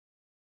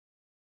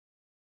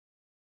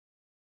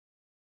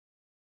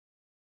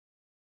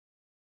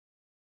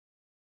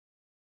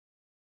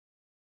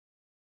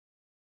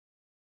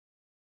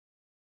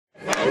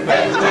So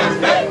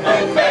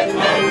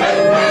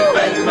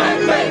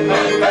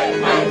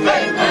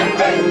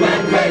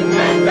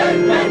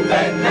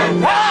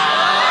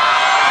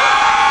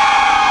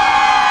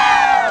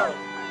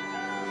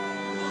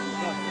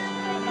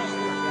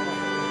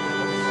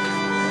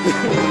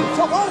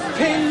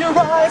open your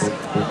eyes.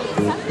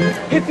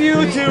 If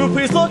you do,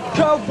 please look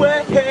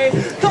away.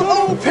 So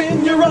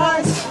open your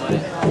eyes.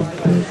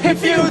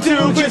 If you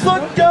do, please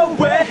look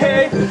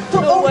away. So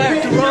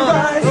open your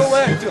eyes.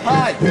 Nowhere to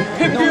hide.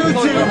 If you do,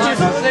 please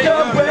look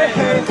away.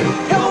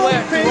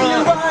 Open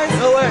your eyes.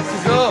 Nowhere to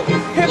go.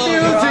 If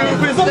you do,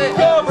 please look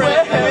away.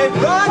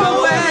 Run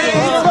away.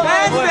 It's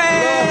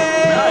Man-Faye.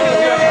 Run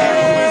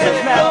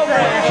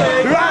away.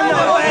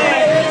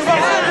 It's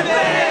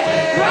Man-Faye.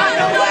 Run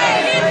away.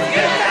 It's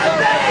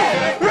Man-Faye.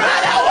 Run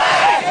away.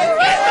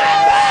 It's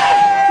Man-Faye.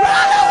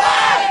 Run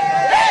away.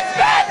 It's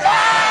Man-Faye.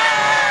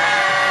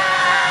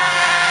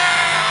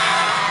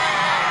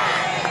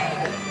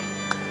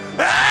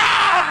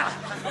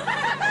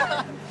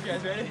 You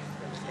guys ready?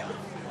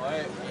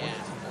 Alright.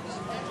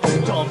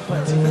 Don't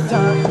put it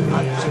down,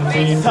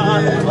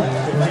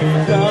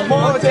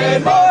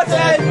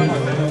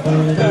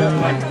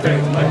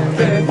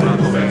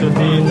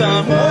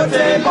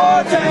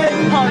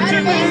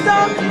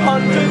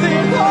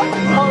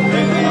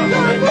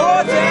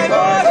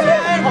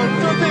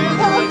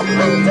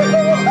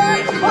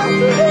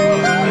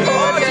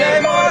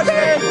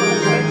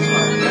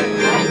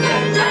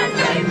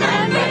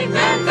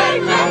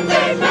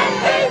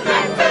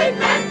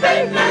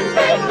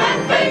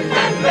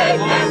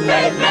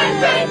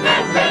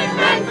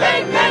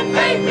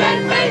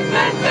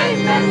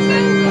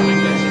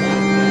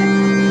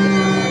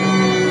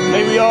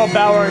 May we all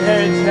bow our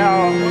heads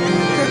now.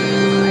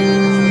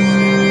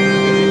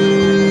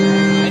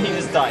 And he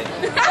just died.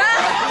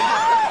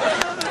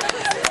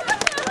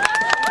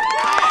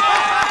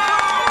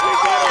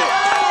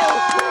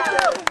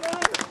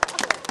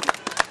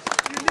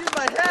 You need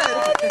my head.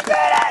 You did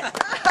it!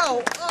 Ow!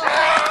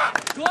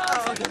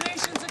 Gloves,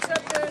 donations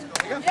accepted.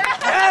 Yes!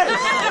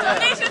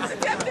 Donations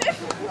accepted.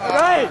 All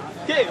right.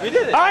 Okay, we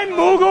did it. I'm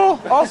Moogle,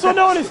 also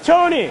known as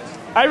Tony.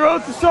 I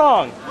wrote the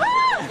song.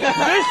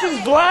 This is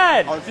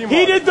Vlad.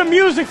 He did the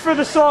music for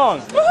the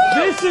song.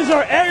 This is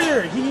our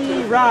editor.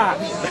 He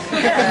rocks.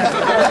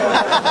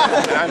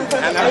 And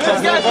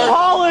This guy's from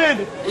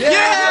Holland. Yeah!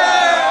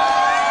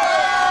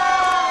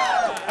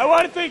 I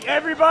want to thank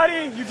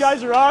everybody. You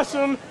guys are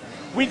awesome.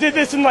 We did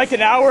this in like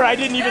an hour. I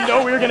didn't even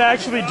know we were going to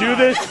actually do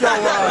this. So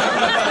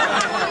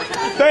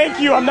thank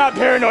you. I'm not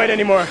paranoid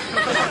anymore.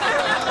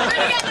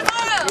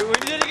 We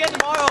did it again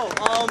tomorrow.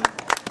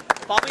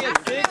 Probably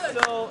at 6,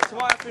 so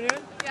tomorrow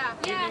afternoon?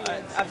 Yeah.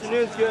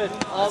 Afternoon's good.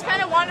 Let's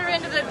kind of wander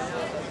into the...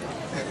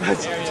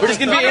 We're just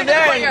going to be in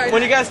there, and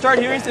when you guys start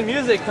hearing some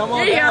music, come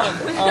on down.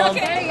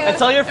 Okay. And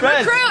tell your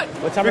friends. Recruit!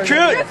 What time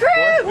Recruit!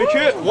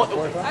 What?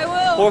 I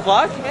will. 4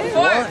 o'clock?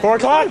 4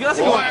 o'clock? That's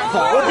a good one.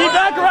 We'll be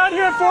back around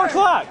here at 4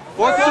 o'clock.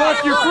 4 So o'clock?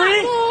 if you're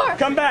free,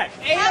 come back.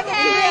 Okay.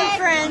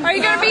 Are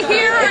you going to be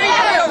here or are you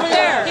going to be over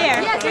there?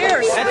 Here.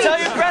 Here. And tell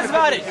your friends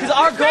about it, because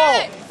our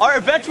goal, our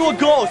eventual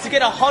goal is to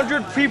get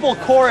 100 people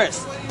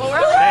chorus. Well, we're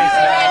over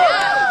right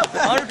now.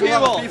 100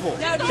 people.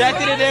 Jack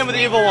did it in with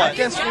the evil one.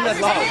 can't scream that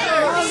loud.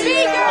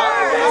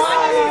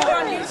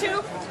 On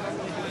YouTube?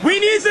 We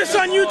need this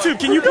on YouTube.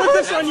 Can you put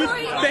this on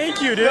YouTube?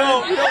 Thank you, dude.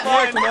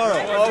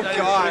 Tomorrow. Oh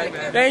God.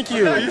 Thank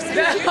you.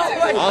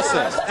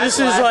 Awesome. This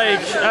is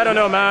like, I don't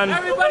know, man.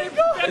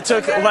 It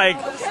took like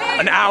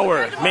an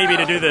hour maybe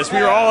to do this. We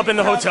were all up in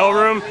the hotel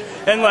room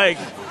and like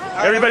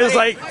everybody's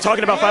like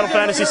talking about Final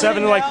Fantasy VII.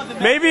 They're like,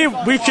 maybe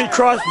we could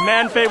cross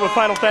Man-Faye with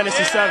Final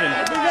Fantasy VII.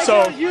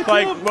 So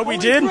like what we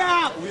did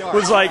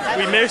was like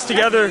we mixed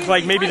together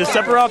like maybe the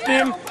Sephiroth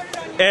theme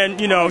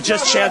and, you know,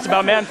 just chants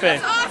about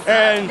Man-Faye.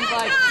 And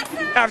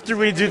after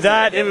we do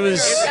that,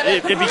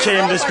 it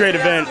became this great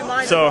event.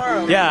 So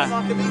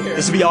yeah,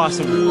 this would be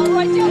awesome.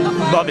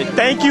 Love it.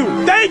 Thank you,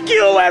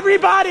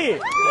 everybody. Give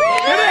it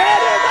a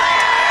hand,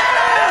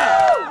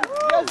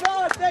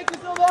 everybody. Thank you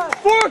so much.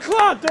 4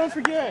 o'clock. Don't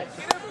forget.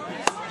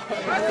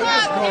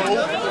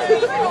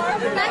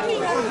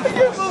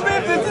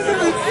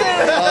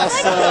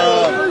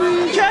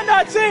 Awesome.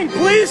 Cannot sing.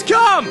 Please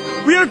come.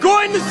 We are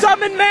going to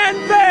summon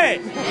Man-Faye.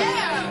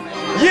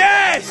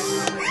 Yes,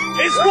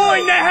 it's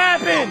going to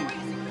happen.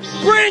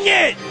 Bring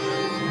it!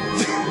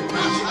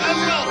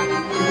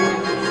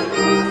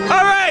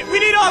 All right, we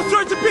need all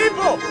sorts of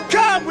people.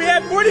 Come, we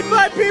had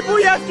 45 people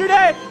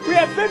yesterday. We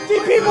have 50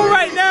 people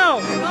right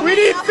now. We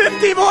need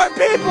 50 more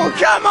people.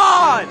 Come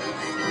on!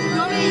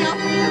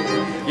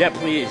 Yeah,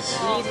 please. He's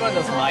one of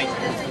those mics.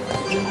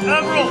 Sing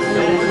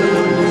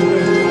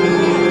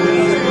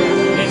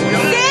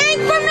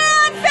for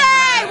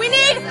Man-Faye! We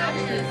need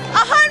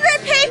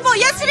 100 people.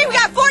 Yesterday we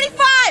got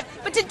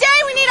 45, but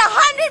today we need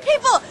 100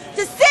 people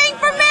to sing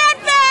for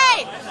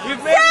Man-Faye!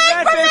 You've made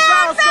Man-Faye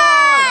final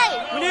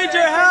song! We need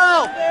your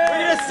help!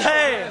 We're gonna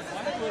say,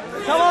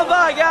 come on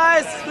by,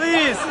 guys,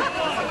 please.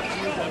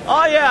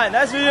 Oh yeah,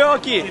 nice video,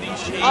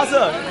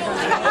 Awesome.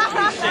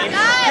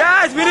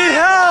 Guys, we need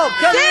help.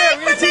 Come here.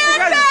 We're gonna teach you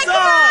guys a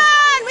song.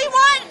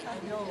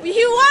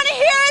 You want to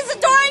hear his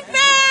adoring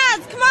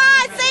fans. Come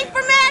on, sing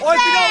for Man-Faye. Or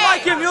if you don't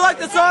like him, you like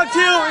the song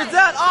too. Is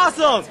that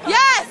awesome?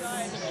 Yes.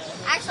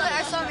 Actually,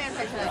 I saw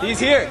Man-Faye Chant. He's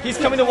here. He's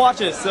coming to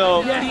watch us.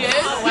 So Yeah, he is?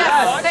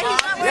 Yes. But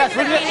he's not yes,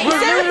 we're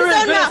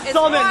gonna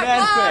summon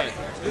Man-Faye.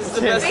 This is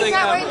the best thing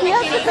ever.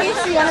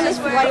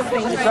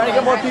 We're trying to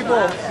get more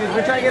people.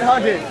 We're trying to get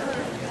 100.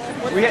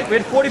 We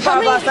had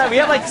 45 last time. We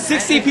have like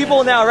 60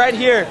 people now right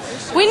here.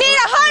 We need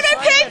 100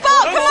 people.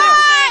 Come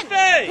on.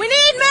 We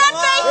need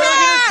Man-Faye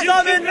fans.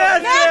 Summon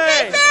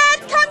Man-Faye.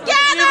 Fans, come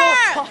gather.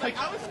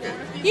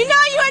 You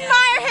know you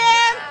admire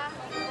him.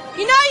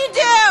 You know you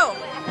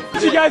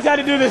do. You guys had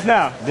to do this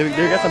now. Did we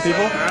get some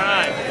people?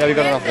 Yeah, we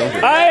got enough.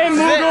 I am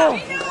Moogle.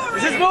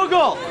 This is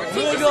Moogle.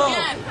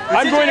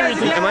 I'm going to read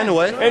Am I in the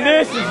way? And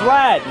this is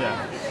Vlad.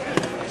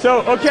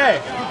 So, okay,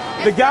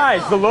 the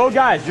guys, the low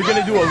guys, you're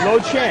gonna do a low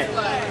chant,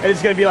 and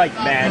it's gonna be like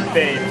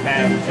Man-Faye,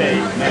 Man-Faye,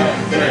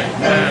 Man-Faye,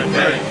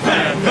 Man-Faye,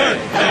 Man-Faye,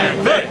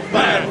 Man-Faye,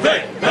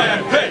 Man-Faye,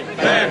 Man-Faye,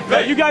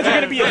 Man-Faye. You guys are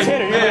gonna be a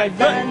tenor. You're gonna be like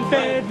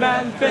Man-Faye,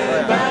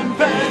 Man-Faye,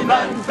 Man-Faye,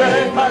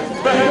 Man-Faye,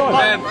 Man-Faye,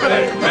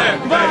 Man-Faye,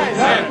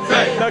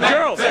 Man-Faye. Now,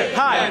 girls,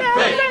 hi.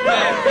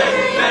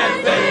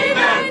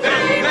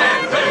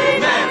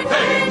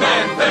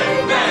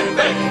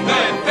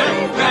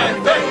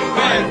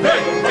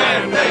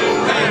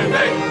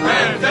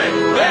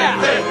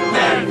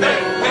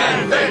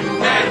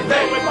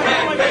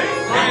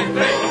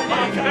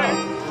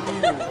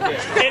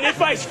 And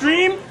if I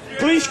scream,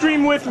 please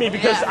scream with me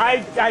because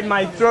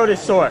my throat is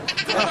sore.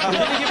 We're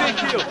gonna give you a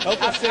cue.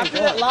 After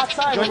that last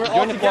time, we're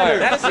all together.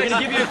 We're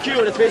gonna give you a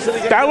cue. That's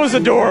basically. That was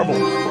adorable.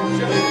 And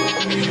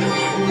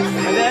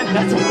then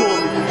that's cool.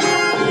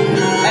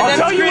 I'll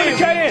tell you when to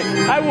cut in.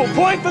 I will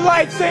point the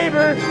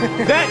lightsaber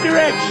that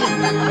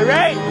direction. All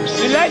right?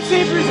 The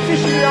lightsaber is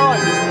officially on.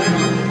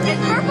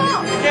 It's purple.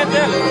 Can't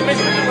tell.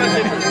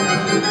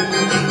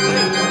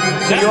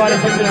 So you want to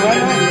put it right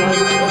now?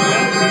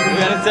 We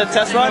got a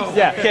test run?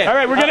 Yeah. Okay. All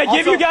right, we're going to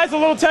give you guys a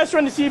little test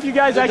run to see if you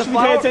guys actually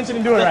pay attention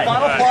and do it right. The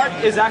final part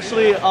is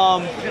actually,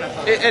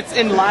 it's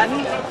in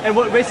Latin, and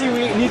what basically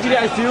we need you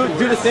guys to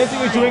do the same thing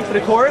we're doing for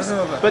the chorus,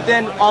 but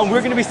then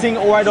we're going to be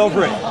singing right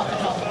over it.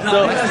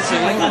 So,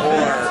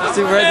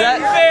 see where is that?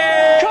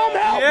 Come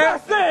help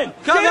us then!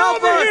 Come Get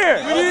help over us!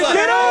 here! We need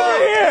Get help!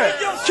 over here!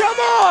 Come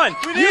on!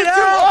 We need you help!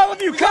 two, all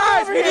of you,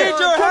 Guys, we need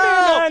your Come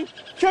help! here, man!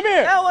 Come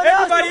here!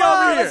 Everybody come on,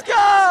 over here! Let's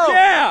go!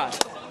 Yeah!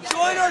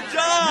 Join our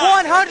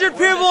job! 100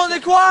 people in the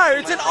choir!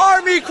 It's an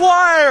army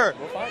choir!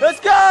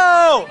 Let's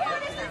go!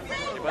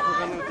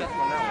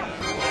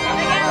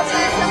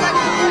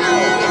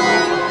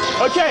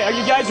 Okay, are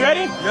you guys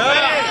ready?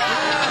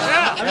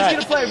 I'm just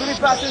gonna play really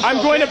fast. I'm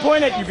going to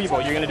point at you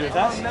people. You're going to do it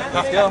fast?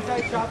 Let's go.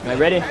 All right,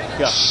 ready?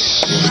 Go.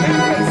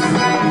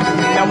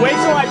 Now wait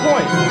till I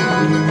point.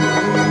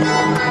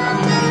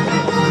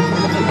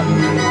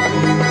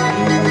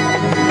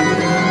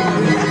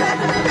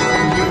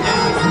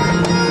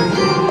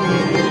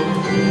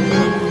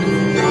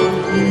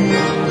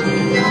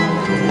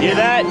 Hear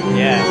that?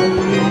 Yeah.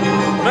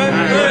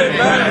 Man-Faye,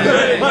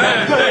 Man-Faye,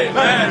 Man-Faye,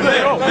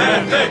 Man-Faye,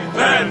 Man-Faye,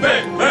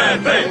 Man-Faye,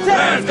 Man-Faye,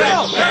 let's go!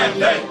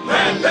 Man-Faye,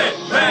 Man-Faye,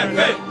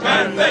 Man-Faye,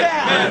 Man-Faye,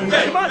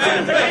 Man-Faye. Come on,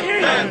 Sims, I can't hear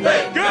you.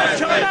 Girls,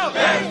 shout it out.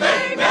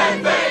 Man-Faye,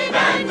 Man-Faye,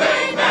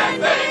 Man-Faye,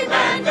 Man-Faye, Man-Faye,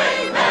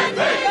 Man-Faye,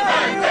 Man-Faye, Man-Faye,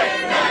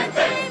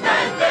 Man-Faye,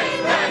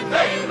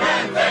 Man-Faye, Man-Faye,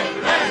 Man-Faye,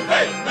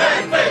 Man-Faye,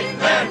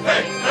 Man-Faye,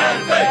 Man-Faye,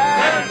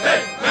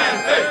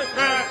 Man-Faye.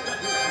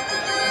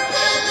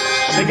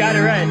 They got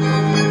it right.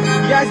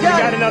 You guys We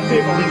got enough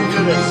people. We can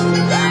do this.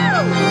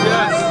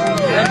 Yes.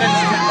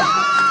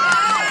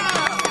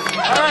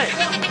 All right.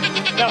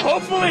 Now,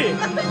 hopefully.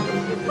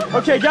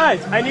 Okay,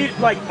 guys, I need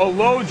like a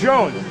low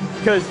drone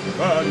because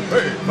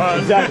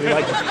exactly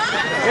like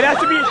it has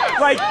to be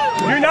like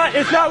you're not.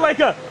 It's not like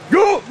a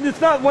go.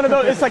 It's not one of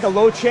those. It's like a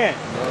low chant.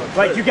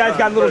 Like you guys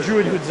got little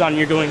druid hoods on.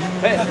 You're going.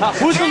 Hey,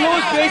 who's the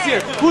lowest bass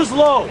here? Who's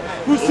low?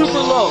 Who's super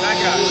low?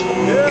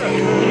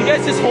 Can you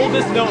guys just hold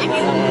this note?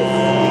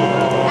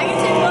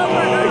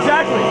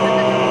 Exactly.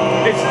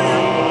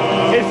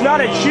 It's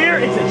not a cheer.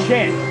 It's a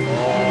chant.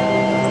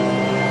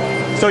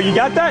 So you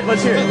got that?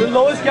 Let's hear it. The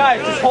lowest guy,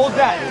 just hold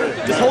that.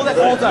 Just hold that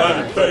the whole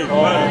time. Keep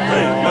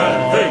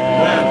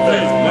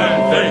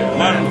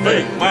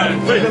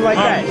it like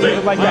that. Keep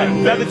it like that.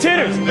 Now the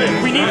tenors,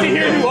 we need to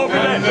hear you over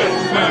them.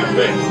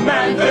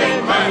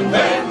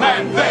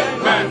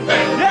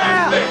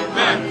 Yeah!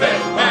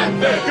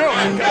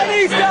 Girls,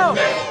 Ladies, go!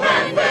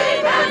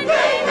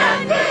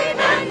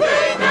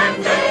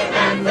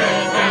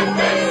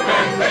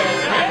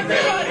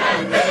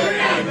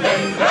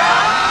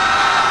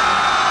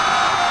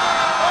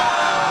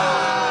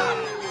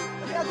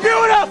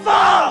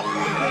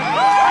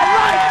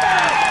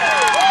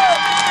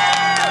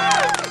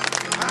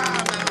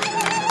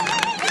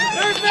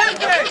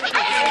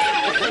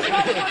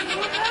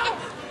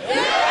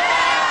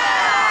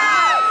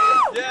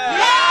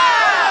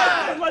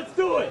 let's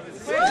do it.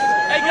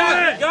 Hey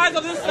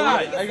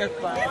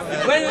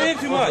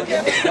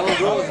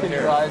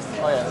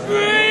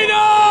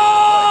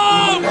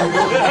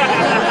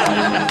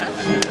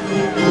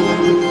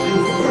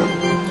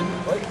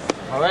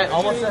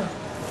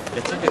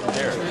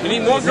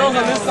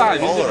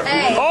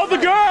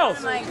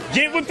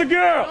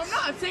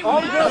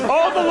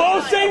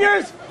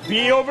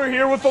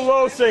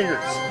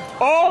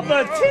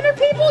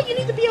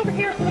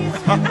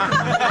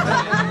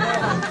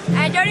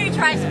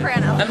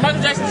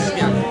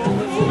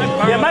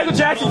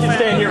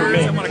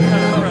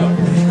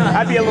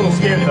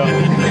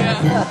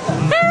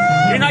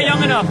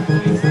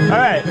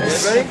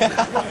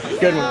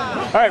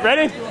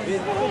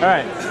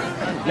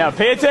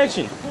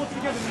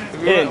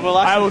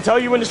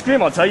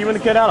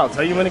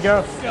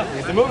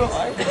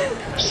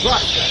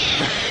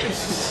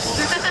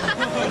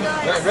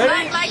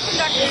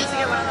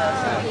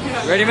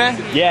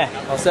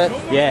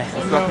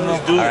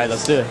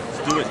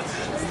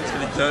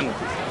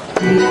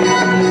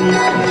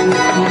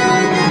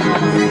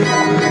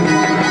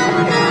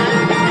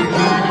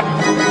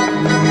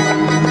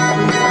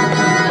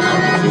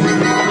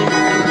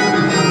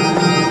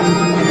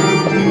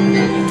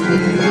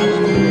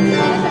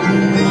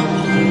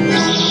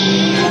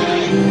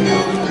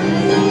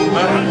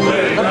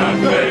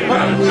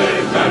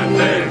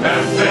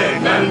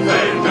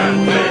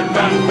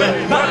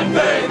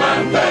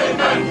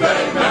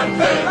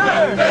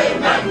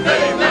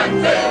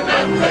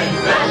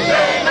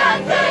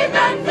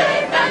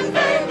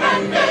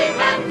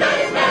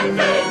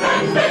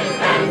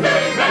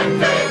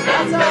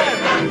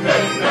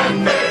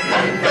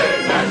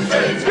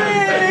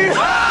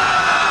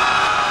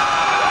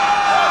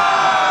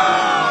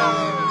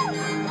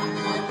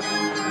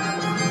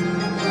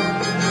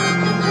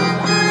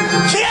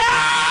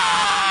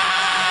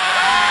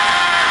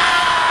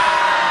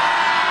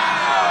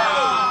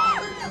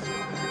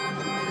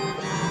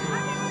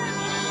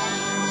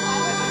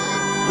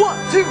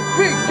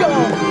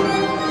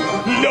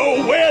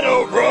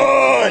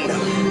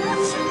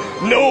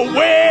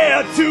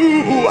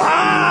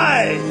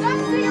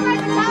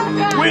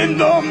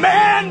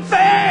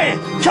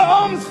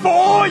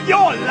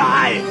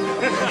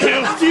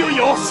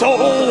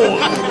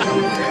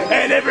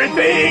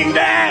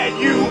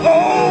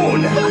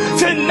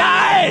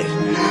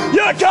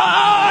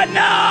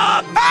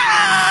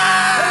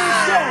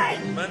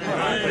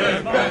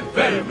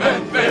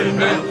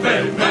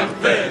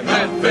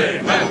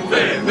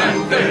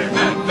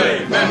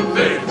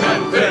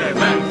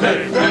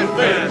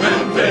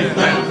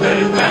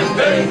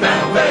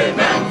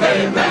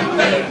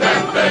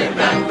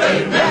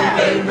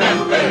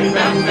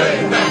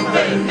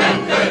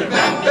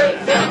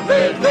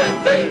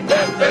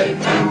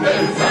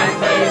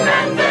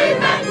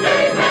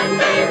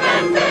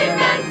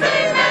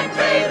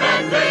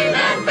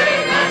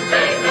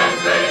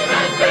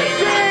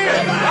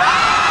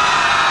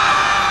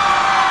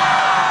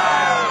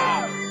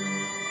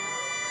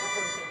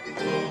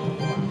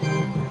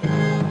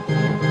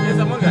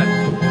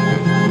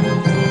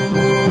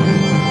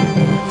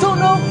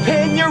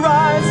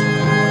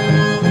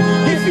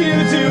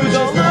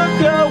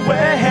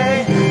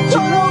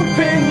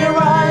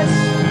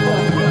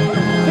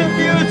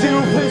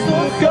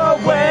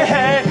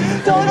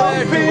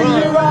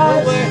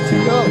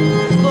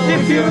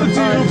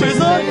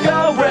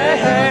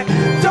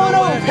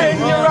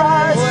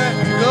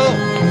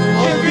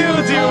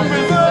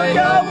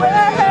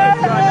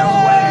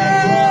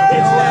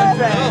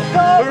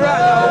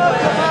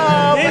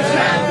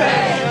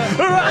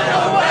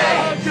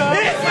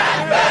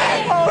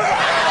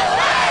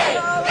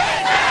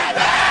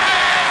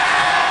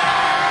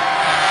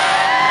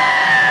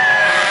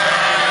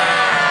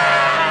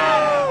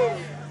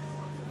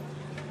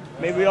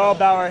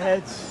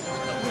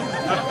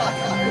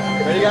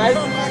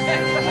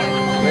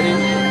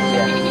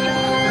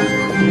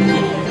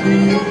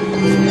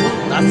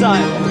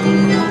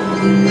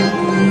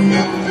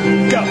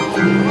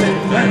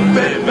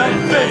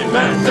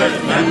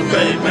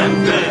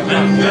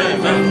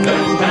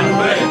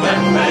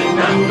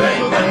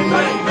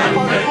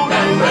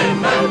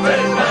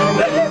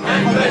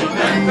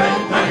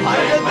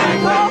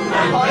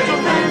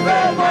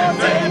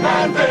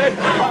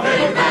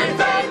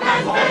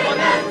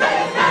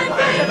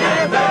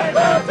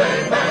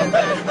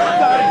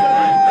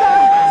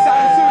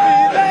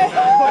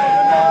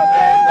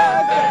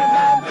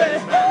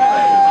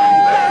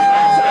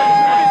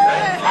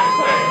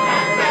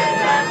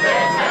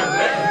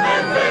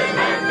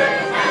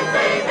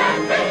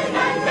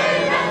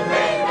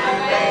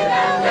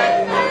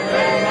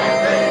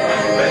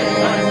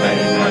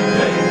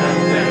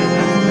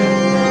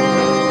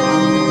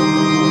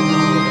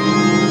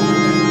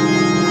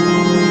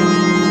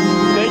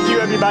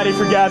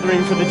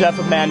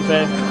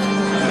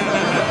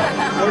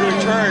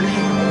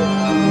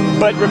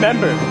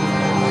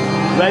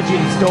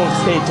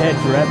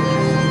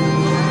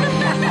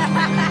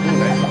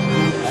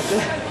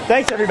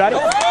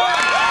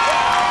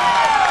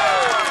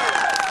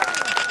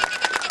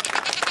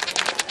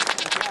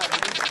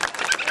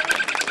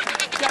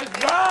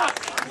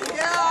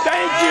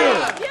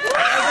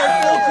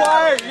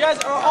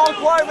guys are all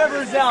choir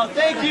members now.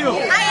 Thank you.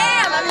 I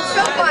am. I'm in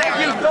show choir. Thank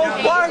you. Go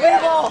choir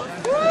people.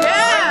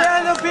 Yeah.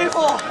 Random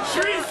people.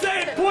 Trees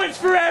save points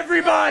for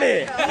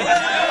everybody.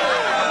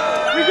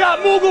 We got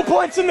Moogle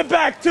points in the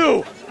back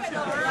too.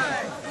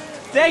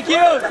 Thank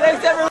you.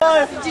 Thanks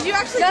everyone. Did you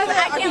actually do the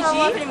RPG? I can't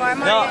level up anymore.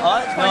 No,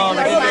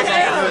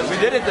 we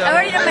did it though. I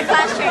already done my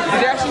class training.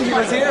 Did actually he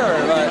was here or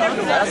what?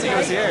 I think he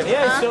was here.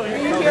 Yeah, he's still here.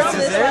 Were you here all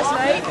this last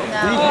night?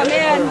 No. Oh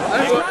man.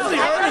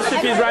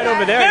 He's right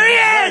over there. There he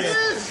is!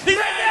 He's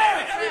right there!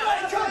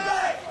 Everybody come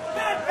back!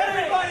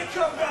 Everybody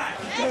come back!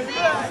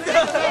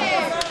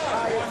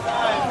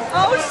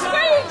 Oh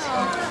sweet!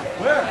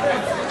 Where?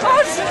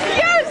 Oh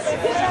yes!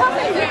 He's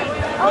coming!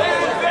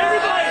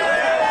 Everybody!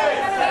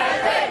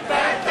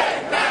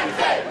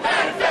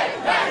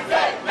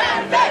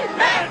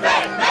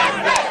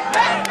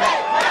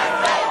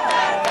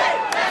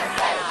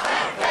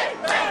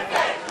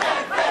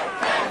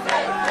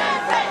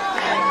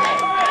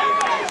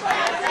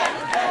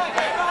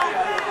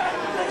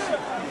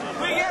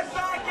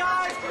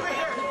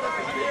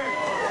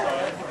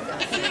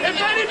 If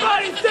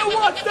anybody still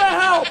wants to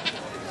help,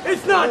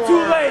 it's not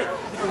too late.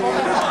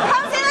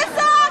 Come sing a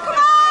song! Come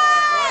on!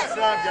 What's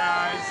up,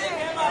 guys?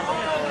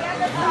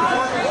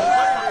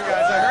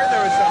 I heard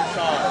there was some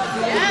song.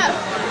 Yeah.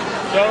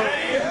 So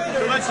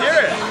let's hear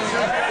it.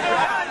 Come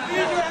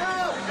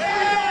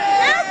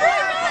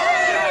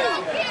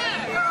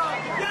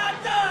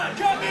here!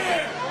 Come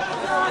here!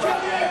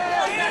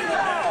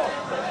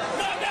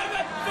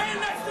 Stand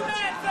next to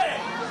Man-Faye!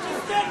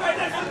 Just stand right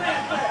next to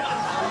Man-Faye!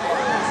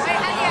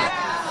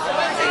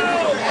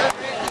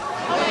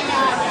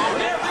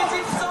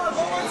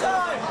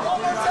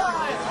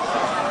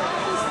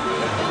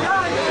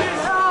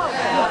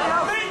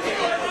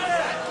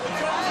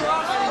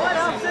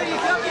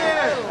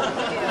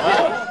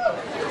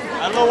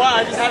 I don't know why,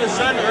 I just had a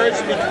sudden urge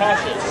to be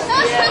cautious.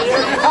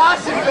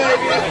 Caution,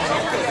 baby!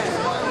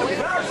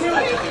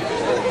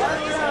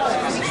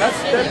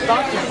 That's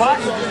not the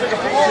caution, just take a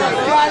picture of it.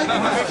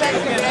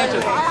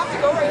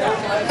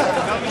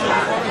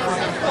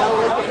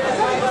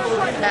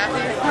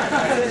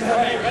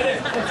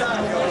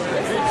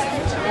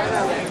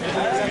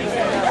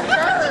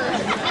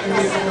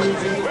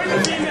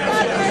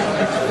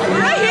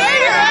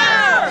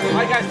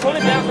 Alright guys, tone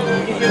it down so we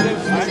can hear this.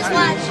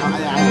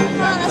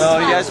 So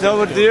you guys know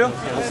what to do?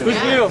 Who's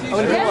you? How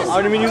many people?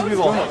 How many new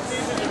people?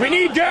 We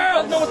need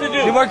girls. Know what to do.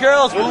 Need more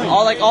girls.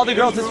 All the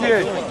girls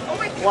disappeared. We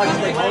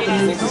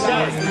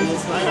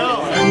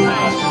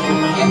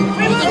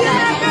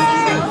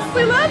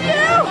love you!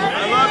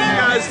 I love you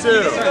guys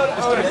too.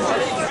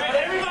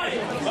 Everybody,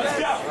 let's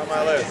go. On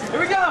my list. Here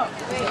we go.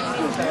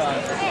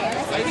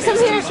 Come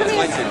here, come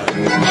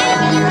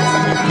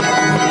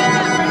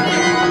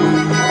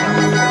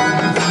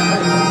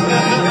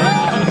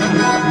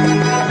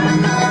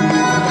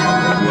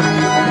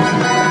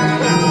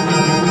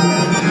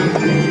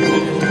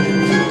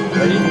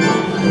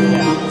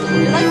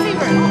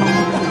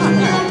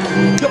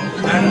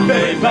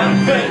Man-Faye,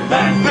 Man-Faye,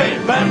 Man-Faye,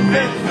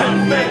 Man-Faye,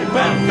 Man-Faye,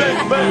 Man-Faye,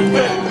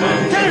 Man-Faye.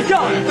 Let's go.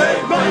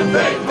 Man-Faye,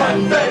 Man-Faye,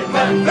 Man-Faye,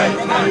 Man-Faye,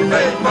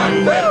 Man-Faye,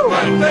 Man-Faye,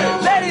 Man-Faye.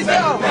 Ladies go.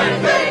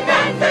 Man-Faye,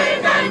 Man-Faye,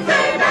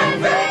 Man-Faye,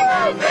 Man-Faye,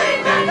 Man-Faye,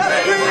 Man-Faye.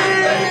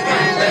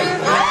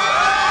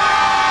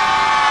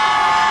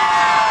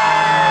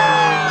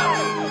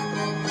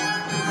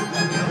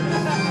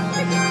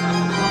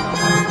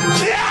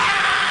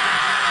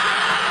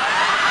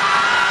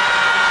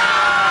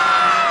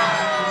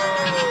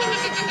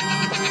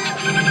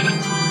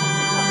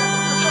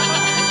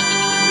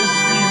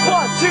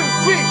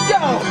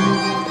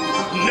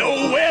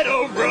 Nowhere to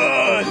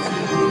run.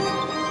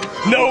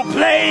 No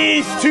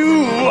place to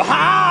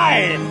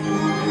hide.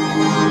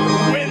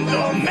 When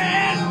the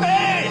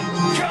Man-Faye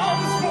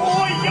comes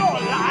for your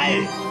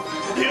life,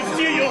 he'll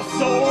steal your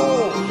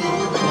soul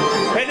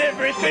and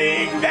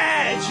everything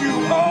that you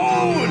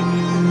own.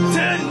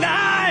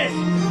 Tonight,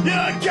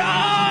 you're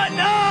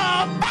gonna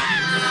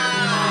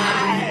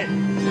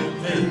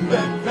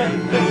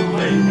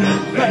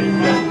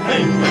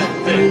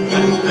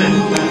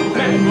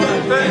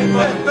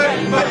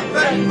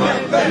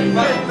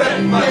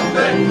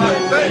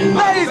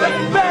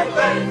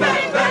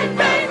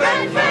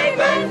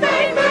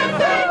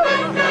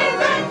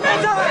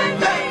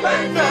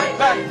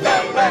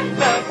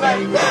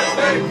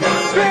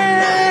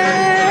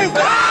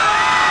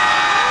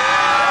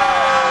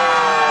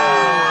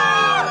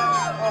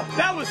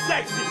That was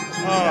sexy.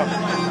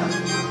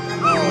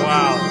 Oh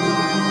wow.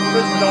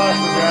 This is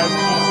awesome, guys.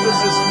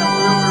 This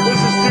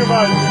is too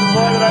much. It's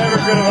more than I ever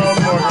could have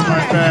hoped for from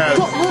my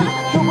fans. Don't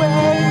look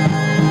away.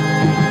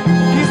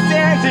 He's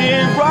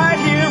standing right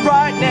here,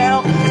 right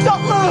now.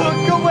 Don't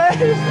look away.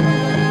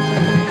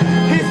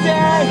 He's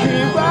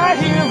standing right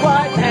here,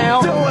 right now.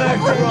 Don't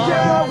look away.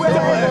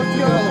 Don't look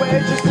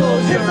away. Just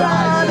close your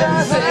eyes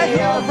and say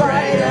you're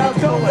right now.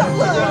 Don't look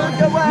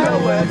away.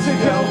 Nowhere to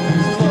go.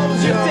 Just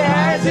close your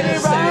eyes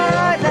and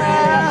right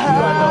now.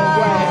 Run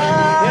away.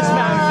 It's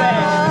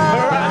Man-Faye.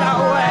 Run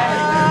away.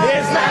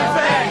 It's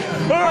Man-Faye.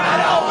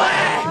 Run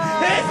away.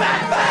 It's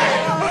Man-Faye.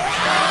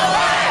 Run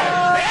away.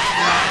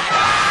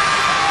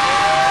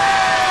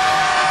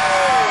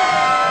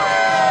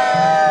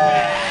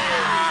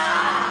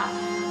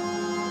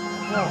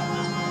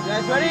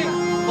 guys ready?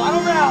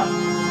 Final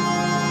round.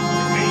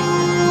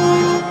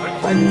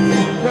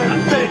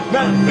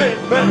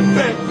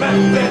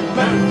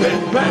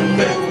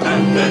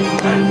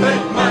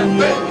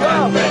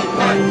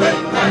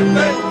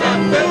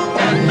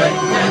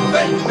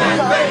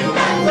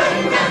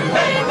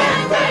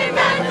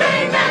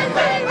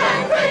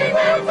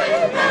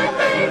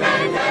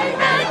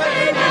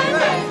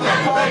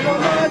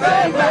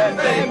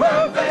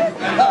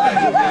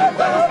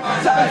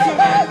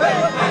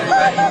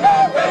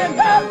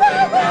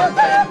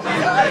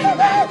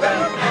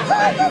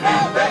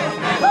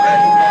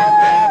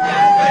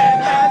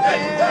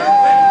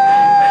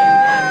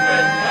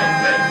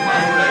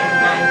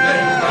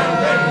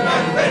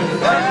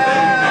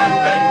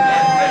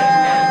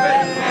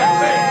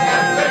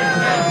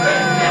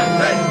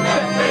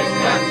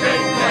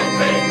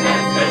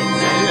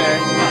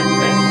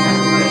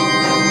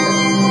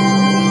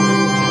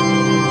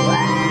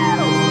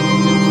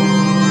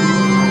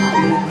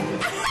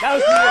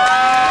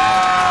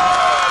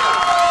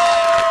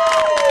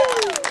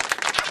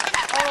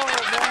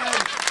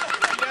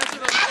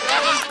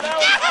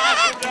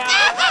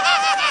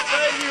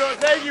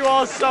 Thank you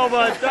all so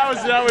much.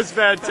 That was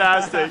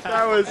fantastic.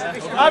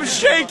 I'm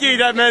shaking.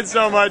 That meant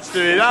so much to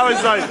me. That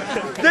was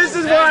like, this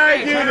is why I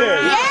do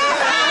this.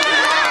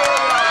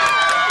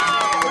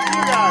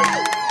 You guys.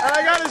 And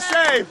I gotta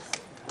say,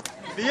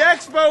 the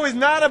Expo is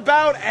not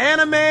about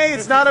anime.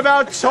 It's not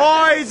about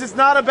toys. It's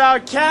not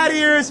about cat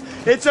ears.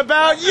 It's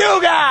about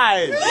you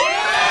guys.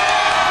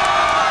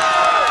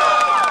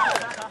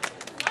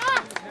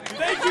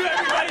 Thank you,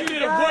 everybody. You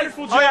did a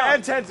wonderful job. Oh yeah,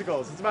 and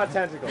tentacles. It's about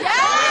tentacles.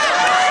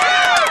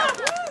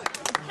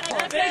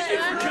 Thank you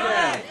for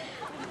coming.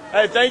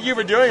 Hey, thank you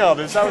for doing all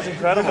this. That was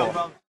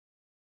incredible.